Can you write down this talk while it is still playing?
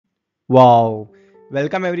Wow!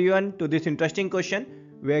 Welcome everyone to this interesting question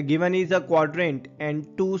where given is a quadrant and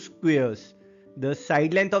two squares. The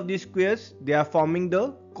side length of these squares, they are forming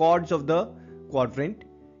the chords of the quadrant.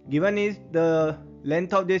 Given is the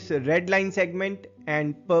length of this red line segment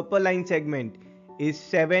and purple line segment is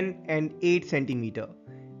 7 and 8 centimeter.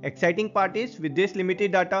 Exciting part is with this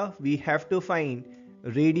limited data we have to find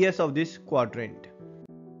radius of this quadrant.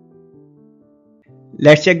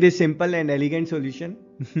 Let's check this simple and elegant solution.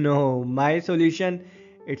 No, my solution,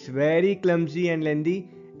 it's very clumsy and lengthy,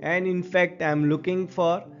 and in fact I'm looking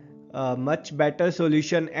for a much better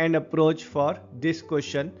solution and approach for this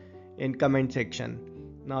question in comment section.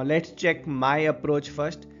 Now let's check my approach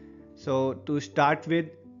first. So to start with,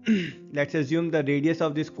 let's assume the radius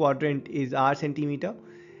of this quadrant is r centimeter.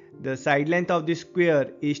 The side length of this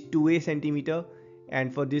square is 2a centimeter,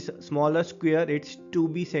 and for this smaller square it's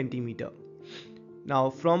 2b centimeter.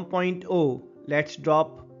 Now from point O, let's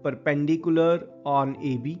drop perpendicular on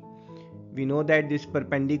AB. We know that this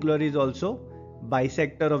perpendicular is also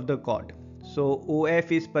bisector of the chord. So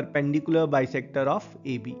OF is perpendicular bisector of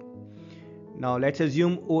AB. Now let's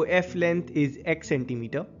assume OF length is x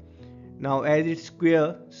centimeter. Now as it's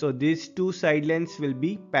square, so these two side lengths will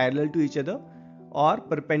be parallel to each other, or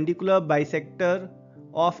perpendicular bisector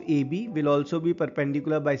of AB will also be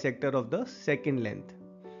perpendicular bisector of the second length.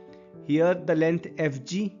 Here the length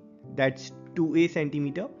FG, that's 2a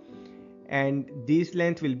centimeter, and this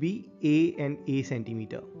length will be a and a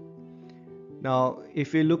centimeter. Now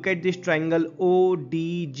if we look at this triangle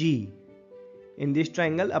ODG, in this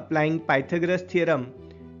triangle applying Pythagoras theorem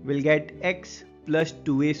we'll get x plus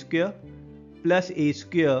 2a square plus a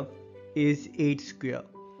square is 8 square.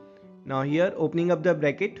 Now here opening up the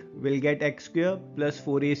bracket we'll get x square plus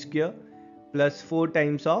 4a square plus 4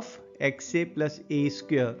 times of xa plus a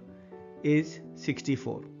square is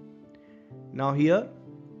 64. Now here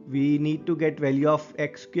we need to get value of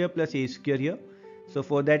x square plus a square here. So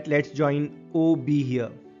for that let's join OB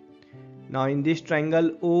here. Now in this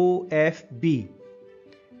triangle OFB,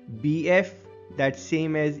 BF that's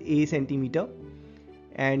same as a centimeter,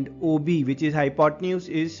 and OB which is hypotenuse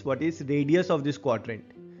is what is radius of this quadrant.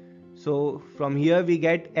 So from here we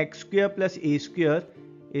get x square plus a square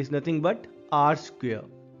is nothing but r square.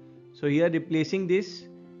 So here replacing this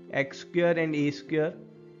x square and a square,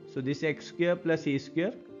 so this x square plus a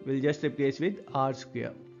square will just replace with r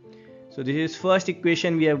square. So this is first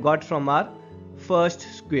equation we have got from our first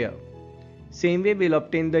square. Same way we'll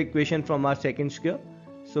obtain the equation from our second square.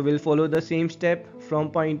 So we'll follow the same step.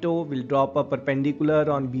 From point O we'll drop a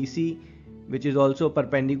perpendicular on BC which is also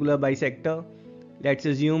perpendicular bisector. Let's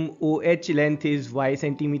assume OH length is y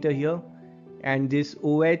centimeter here, and this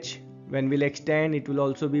OH when we'll extend it will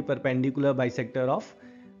also be perpendicular bisector of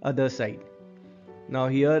other side. Now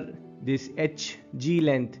here this HG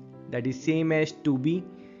length that is same as 2b,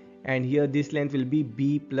 and here this length will be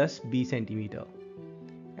b plus b centimeter.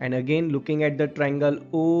 And again looking at the triangle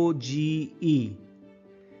OGE,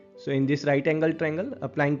 so in this right angle triangle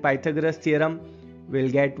applying Pythagoras theorem we'll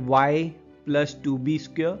get y plus 2b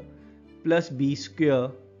square plus b square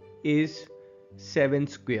is 7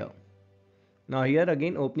 square. Now here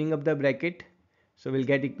again opening up the bracket, so we'll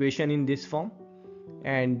get equation in this form,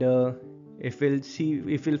 and if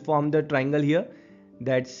we'll form the triangle here,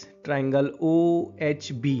 that's triangle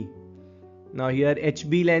OHB. Now here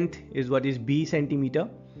HB length is what is b centimeter,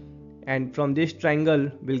 and from this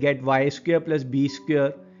triangle we'll get y square plus b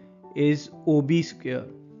square is OB square,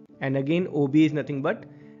 and again OB is nothing but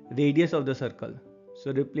radius of the circle.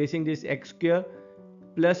 So replacing this x square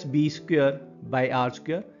plus b square by r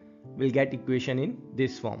square we'll get equation in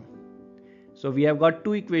this form. So we have got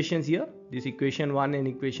two equations here, this equation 1 and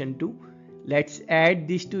equation 2. Let's add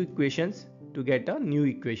these two equations to get a new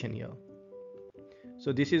equation here.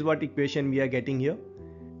 So this is what equation we are getting here.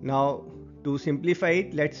 Now to simplify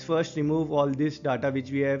it, let's first remove all this data which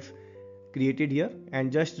we have created here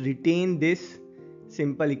and just retain this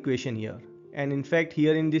simple equation here. And in fact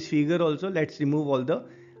here in this figure also let's remove all the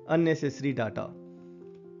unnecessary data.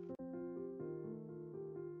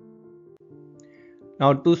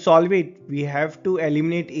 Now to solve it we have to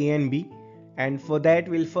eliminate a and b, and for that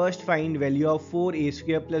we'll first find value of 4a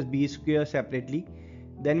square plus b square separately,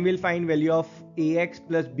 then we'll find value of ax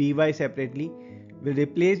plus by separately. We'll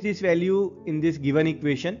replace this value in this given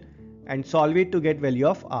equation and solve it to get value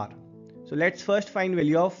of r. So let's first find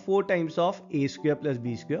value of 4 times of a square plus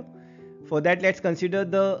b square. For that let's consider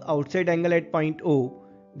the outside angle at point O.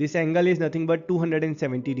 This angle is nothing but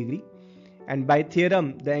 270 degree, and by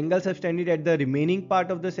theorem the angle subtended at the remaining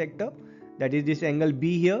part of the sector, that is this angle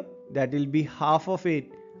B here, that will be half of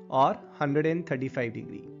it or 135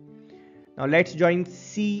 degree. Now let's join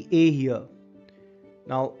CA here.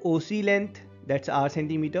 Now OC length, that's R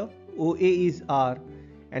centimeter, OA is R,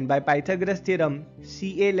 and by Pythagoras theorem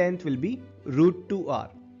CA length will be root 2R.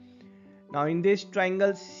 Now in this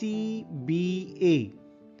triangle CBA,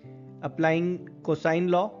 applying cosine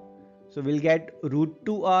law, so we'll get root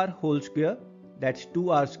 2R whole square, that's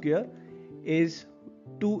 2R square, is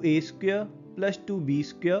 2A square plus 2B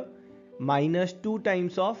square minus 2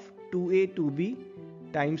 times of 2A 2B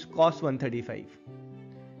times cos 135.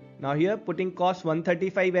 Now here putting cos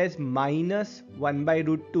 135 as minus 1 by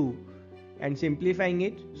root 2 and simplifying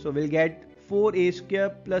it, so we'll get 4A square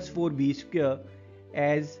plus 4B square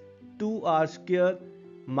as 2R square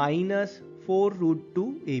minus 4 root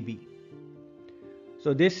 2 AB.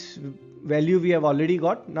 So this value we have already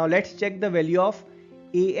got. Now let's check the value of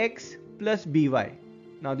AX plus BY.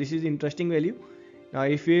 Now this is interesting value. Now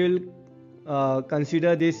if you will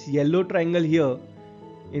consider this yellow triangle here,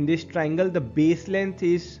 in this triangle the base length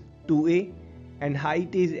is 2A and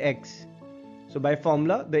height is X. So by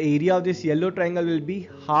formula the area of this yellow triangle will be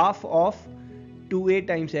half of 2A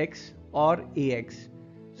times X or AX.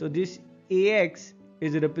 So this AX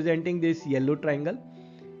is representing this yellow triangle,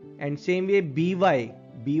 and same way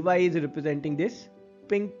BY is representing this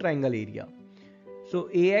pink triangle area. So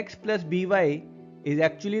AX plus BY is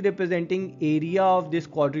actually representing area of this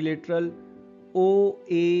quadrilateral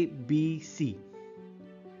OABC.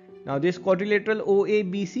 Now this quadrilateral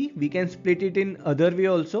OABC we can split it in other way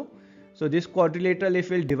also. So this quadrilateral,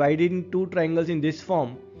 if we'll divide it in two triangles in this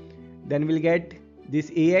form, then we'll get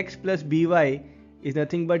this AX plus BY is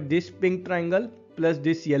nothing but this pink triangle plus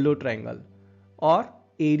this yellow triangle, or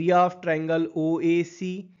area of triangle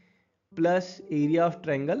OAC plus area of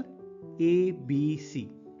triangle ABC.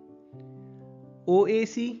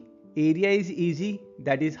 OAC area is easy,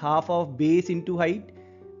 that is half of base into height.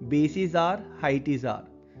 Base is R, height is R.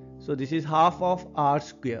 So this is half of R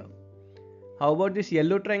square. How about this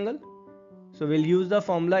yellow triangle? So we'll use the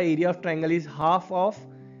formula area of triangle is half of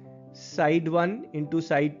side 1 into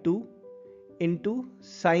side 2 into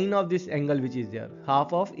sine of this angle which is there,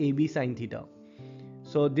 half of AB sine theta.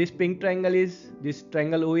 So this pink triangle is, this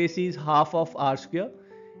triangle OAC is half of R square,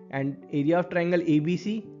 and area of triangle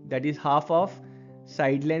ABC, that is half of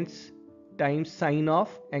side lengths times sine of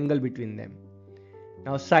angle between them.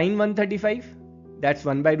 Now sine 135, that's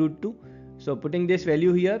 1 by root 2. So putting this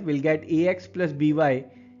value here, we'll get AX plus BY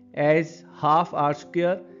as half R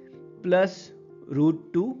square plus root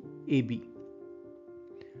 2 AB.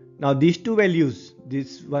 Now these two values,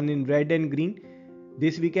 this one in red and green,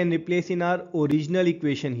 this we can replace in our original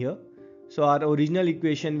equation here. So our original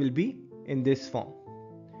equation will be in this form.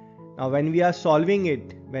 Now when we are solving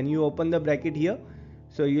it, when you open the bracket here,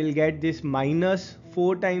 so you will get this minus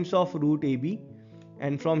 4 times of root AB,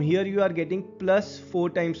 and from here you are getting plus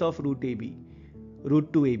 4 times of root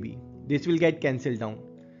 2 AB. This will get cancelled down.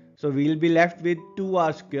 So we will be left with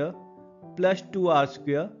 2R square plus 2R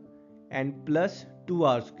square and plus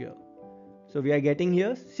 2R square. So we are getting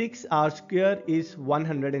here 6R square is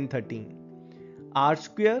 113. R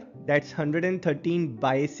square, that's 113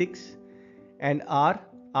 by 6, and R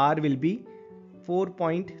will be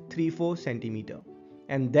 4.34 centimeter.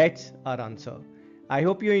 And that's our answer. I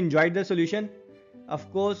hope you enjoyed the solution.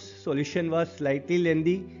 Of course, solution was slightly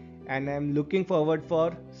lengthy, and I am looking forward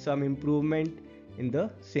for some improvement in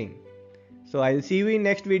the same. So I'll see you in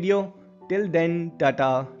next video. Till then,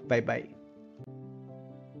 tata, bye bye.